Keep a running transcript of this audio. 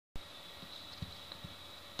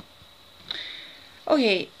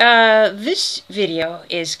Okay, this video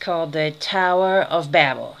is called the Tower of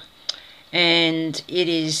Babble, and it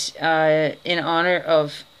is in honor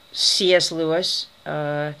of C.S. Lewis.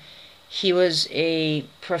 He was a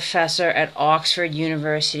professor at Oxford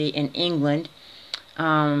University in England.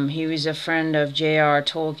 He was a friend of J.R.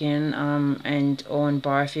 Tolkien and Owen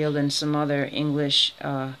Barfield and some other English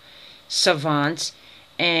savants,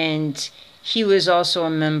 and he was also a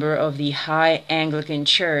member of the High Anglican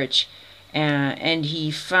Church. And he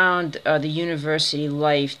found the university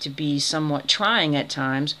life to be somewhat trying at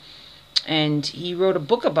times, and he wrote a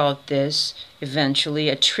book about this eventually,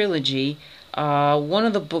 a trilogy. One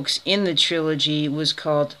of the books in the trilogy was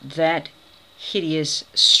called That Hideous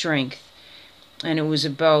Strength, and it was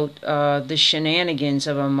about the shenanigans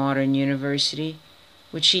of a modern university,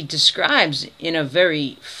 which he describes in a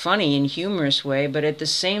very funny and humorous way, but at the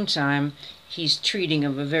same time he's treating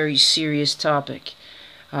of a very serious topic.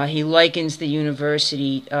 He likens the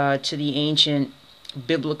university to the ancient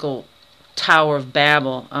biblical Tower of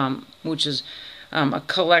Babble, which is a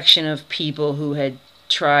collection of people who had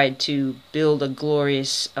tried to build a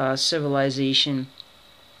glorious civilization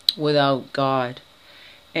without God.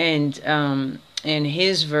 And in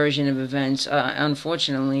his version of events,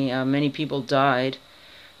 unfortunately, many people died.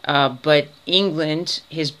 But England,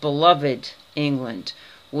 his beloved England,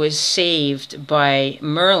 was saved by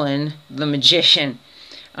Merlin, the magician.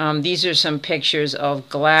 These are some pictures of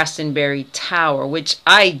Glastonbury Tower, which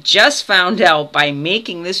I just found out by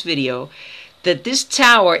making this video, that this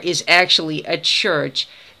tower is actually a church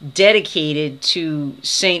dedicated to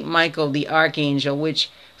Saint Michael the Archangel, which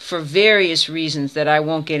for various reasons that I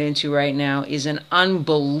won't get into right now is an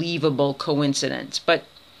unbelievable coincidence. But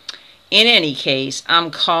in any case, I'm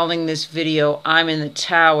calling this video I'm in the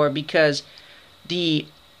Tower because the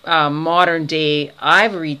modern day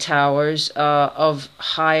ivory towers of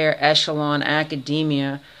higher echelon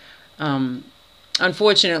academia,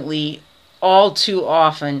 unfortunately, all too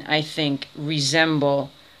often, I think, resemble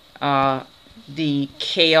the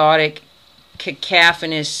chaotic,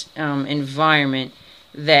 cacophonous environment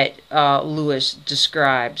that Lewis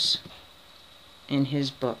describes in his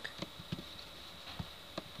book.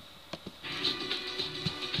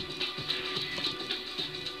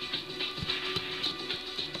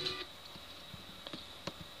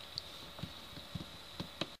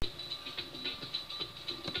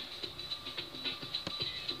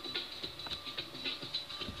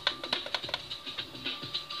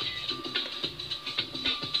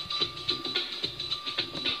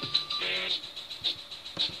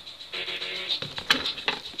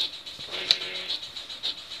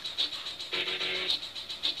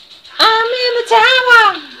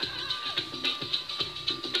 Tower!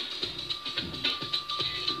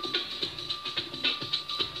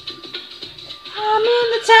 I'm in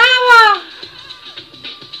the tower!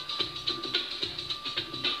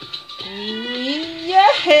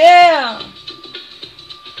 Yeah!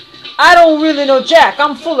 I don't really know jack.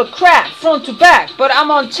 I'm full of crap, front to back, but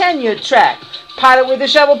I'm on tenure track. Pilot with a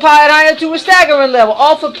shovel, pilot higher to a staggering level.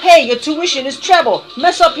 All for pay, your tuition is treble.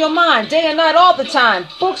 Mess up your mind, day and night all the time.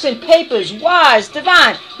 Books and papers, wise,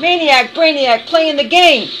 divine. Maniac, brainiac, playing the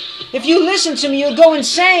game. If you listen to me, you'll go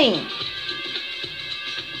insane.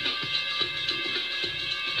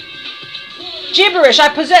 Gibberish I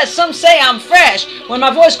possess, some say I'm fresh. When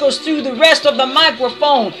my voice goes through the rest of the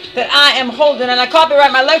microphone that I am holding, and I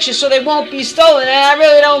copyright my lectures so they won't be stolen, and I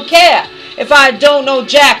really don't care if I don't know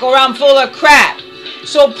jack or I'm full of crap.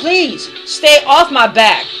 So please, stay off my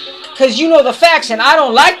back, cause you know the facts and I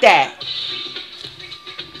don't like that.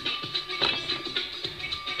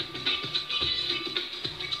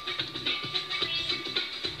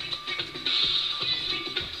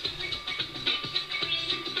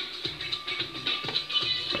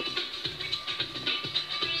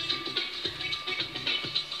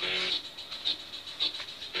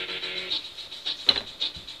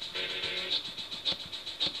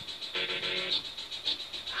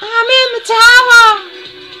 I'm in the tower!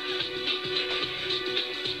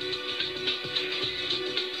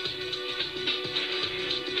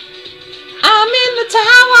 I'm in the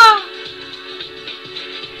tower!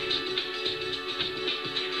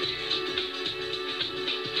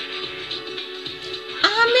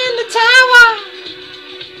 I'm in the tower!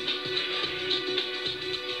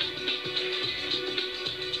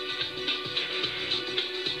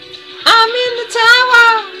 I'm in the tower!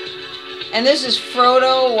 And this is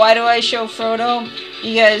Frodo. Why do I show Frodo?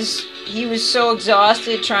 Because he was so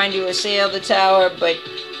exhausted trying to assail the tower, but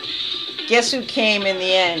guess who came in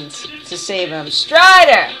the end to save him?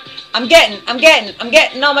 Strider! I'm getting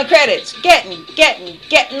all my credits.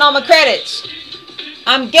 Getting all my credits.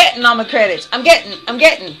 I'm getting all my credits. I'm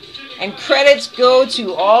getting. And credits go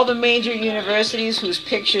to all the major universities whose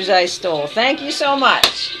pictures I stole. Thank you so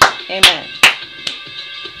much. Amen.